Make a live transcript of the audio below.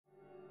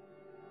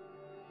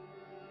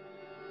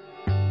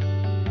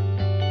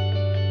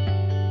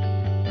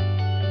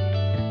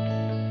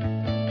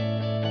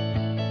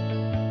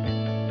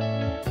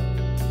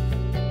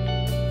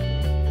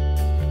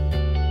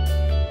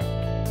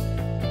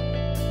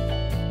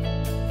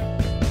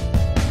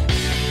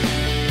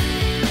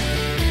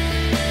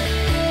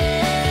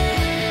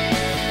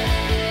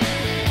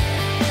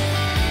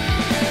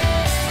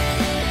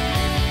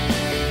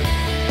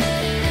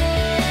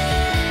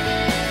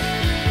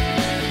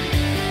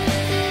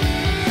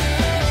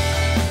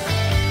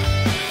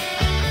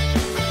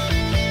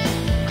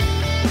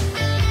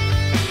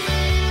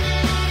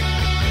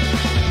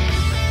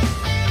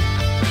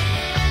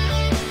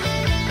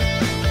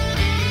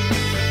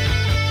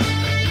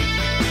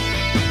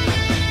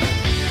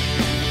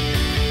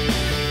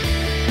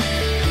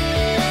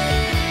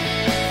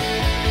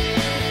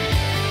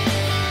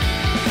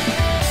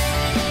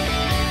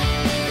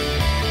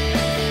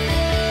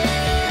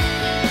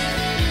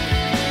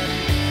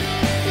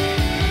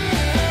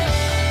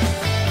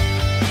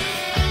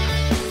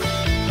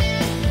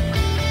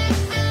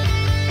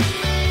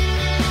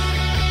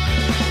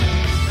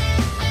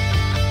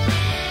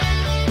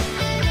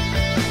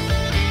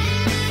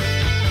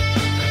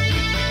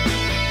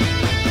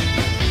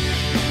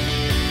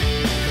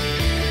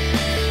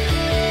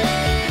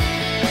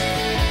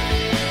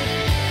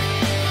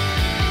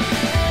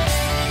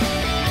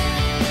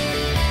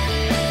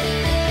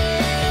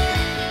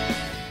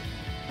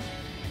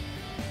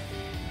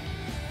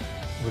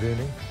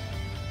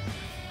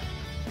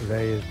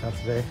Today is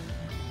Thursday,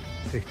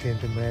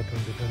 16th May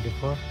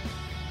 2024.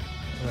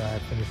 I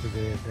finished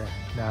the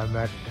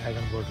Dalmat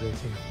Dragon Boat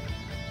racing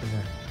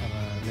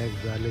on Lake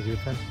Bradley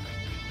Griffin,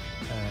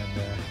 and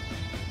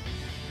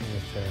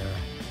it's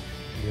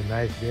a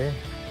nice day,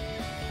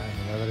 and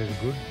the weather is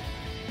good,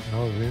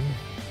 no wind,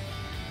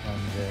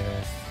 and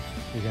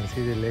you can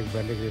see the Lake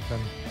Bradley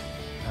Griffin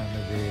and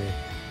the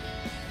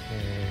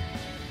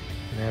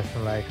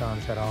national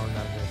icons around,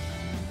 and the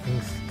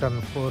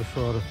Kingston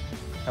Foreshore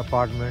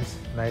apartments,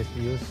 nice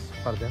views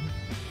for them.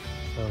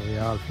 So we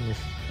all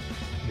finished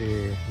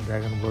the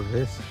Dragon Boat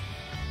race,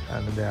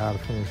 and they are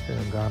finished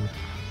and gone.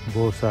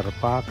 Boats are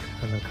parked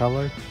and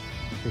covered,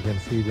 you can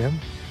see them.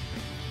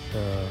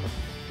 So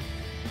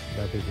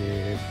that is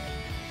the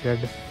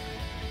shed,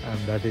 and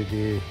that is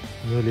the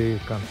newly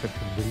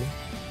constructed building,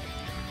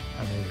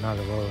 and it's not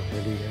about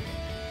ready yet.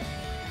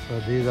 So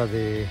these are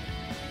the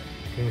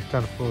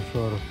Kingston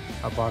Foreshore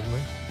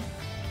apartments,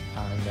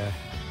 and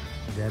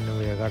then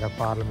we got a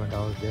Parliament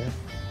House there,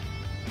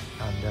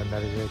 and then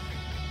there is a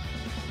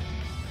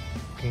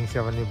Kings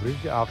Avenue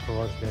Bridge.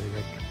 Afterwards there is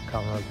a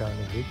Commonwealth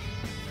Avenue Bridge,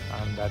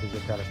 and that is a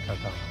Terrastra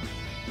Tower.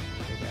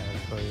 Okay, I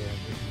will show you a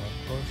bit more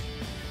close.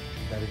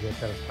 That is a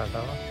Terrastra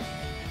Tower,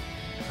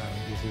 and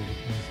this is the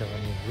Kings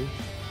Avenue Bridge,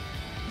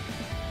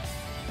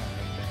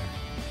 and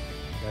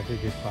that is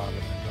the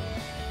Parliament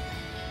House.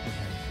 You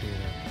can see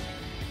that,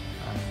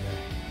 and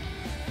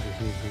this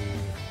is the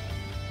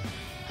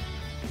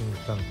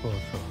Kingston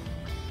Foreshore.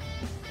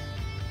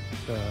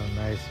 So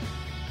nice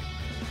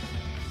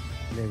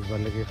Lake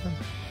Bradley Griffin,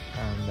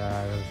 and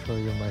I will show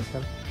you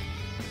myself.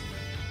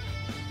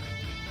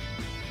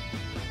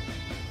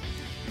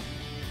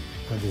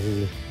 So this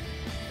is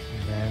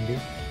Bandy.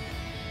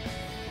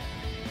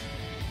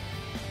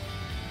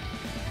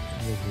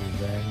 This is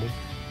Bandy.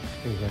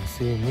 You can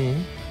see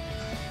me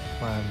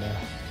and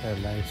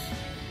the lights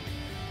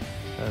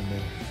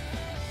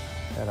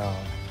and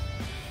around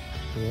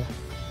here.